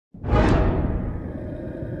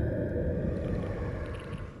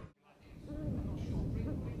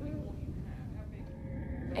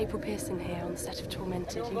April Pearson here on the set of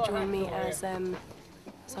Tormented. You join me as I'm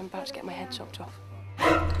about to get my head chopped off.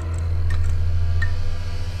 Okay.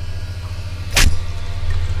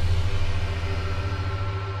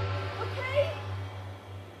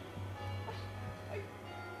 I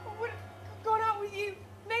would have gone out with you.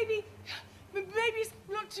 Maybe it's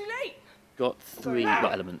not too late. Got three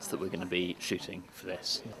elements that we're going to be shooting for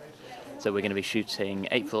this. So we're going to be shooting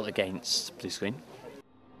April against blue screen.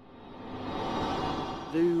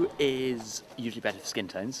 Blue is usually better for skin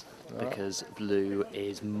tones because blue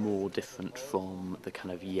is more different from the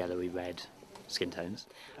kind of yellowy red skin tones.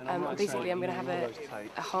 Basically, I'm going to have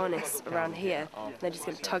a harness around here, and they're just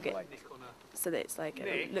going to tug it so that it's like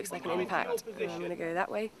it looks like an impact. And I'm going to go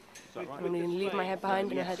that way. And I'm going to leave my head behind,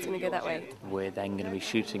 and my head's going to go that way. We're then going to be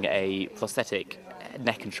shooting a prosthetic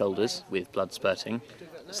neck and shoulders with blood spurting,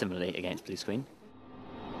 similarly against blue screen.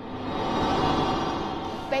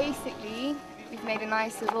 Basically, we've made a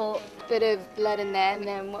nice little bit of blood in there, and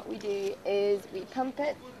then what we do is we pump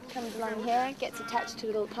it, comes along here, gets attached to a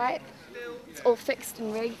little pipe. It's all fixed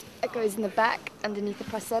and rigged. It goes in the back underneath the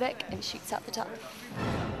prosthetic and shoots out the top.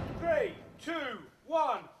 3, 2,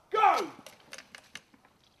 1, go!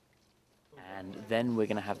 And then we're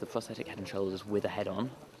going to have the prosthetic head and shoulders with a head on,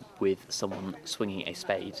 with someone swinging a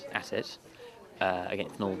spade at it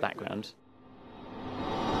against an old background.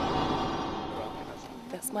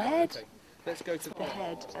 That's my head. Let's go to The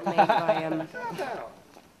head I made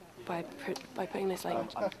by putting this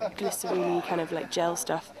like glycerin kind of like gel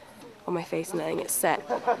stuff on my face and letting it set.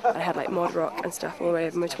 I had like mod rock and stuff all the way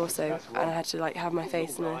over my torso, and I had to like have my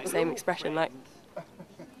face in the same expression, like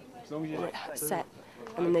set.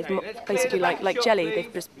 And then they've basically like jelly.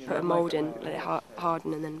 They've just put a mould in, let it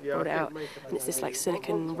harden, and then brought it out. And it's this like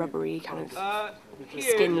silicone rubbery kind of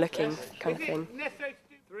skin-looking kind of thing.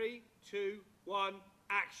 3, 2, 1,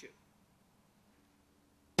 action.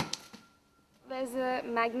 There's a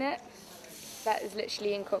magnet that is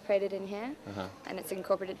literally incorporated in here, and it's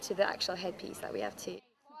incorporated to the actual headpiece that we have too.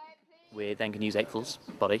 We're then going to use April's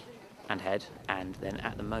body and head, and then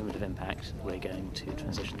at the moment of impact we're going to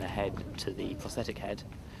transition the head to the prosthetic head,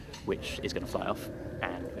 which is going to fly off,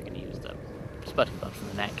 and we're going to use the spurting blood from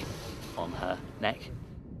the neck on her neck.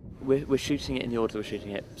 We're shooting it in the order we're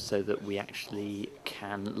shooting it so that we actually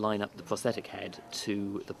can line up the prosthetic head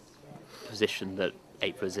to the position that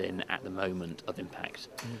April's in at the moment of impact.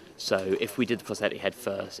 So if we did the prosthetic head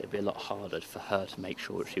first, it'd be a lot harder for her to make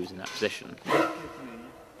sure she was in that position.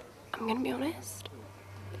 I'm going to be honest,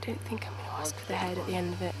 I don't think I'm going to ask for the head at the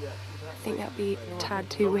end of it. I think that'd be a tad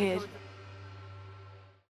too weird.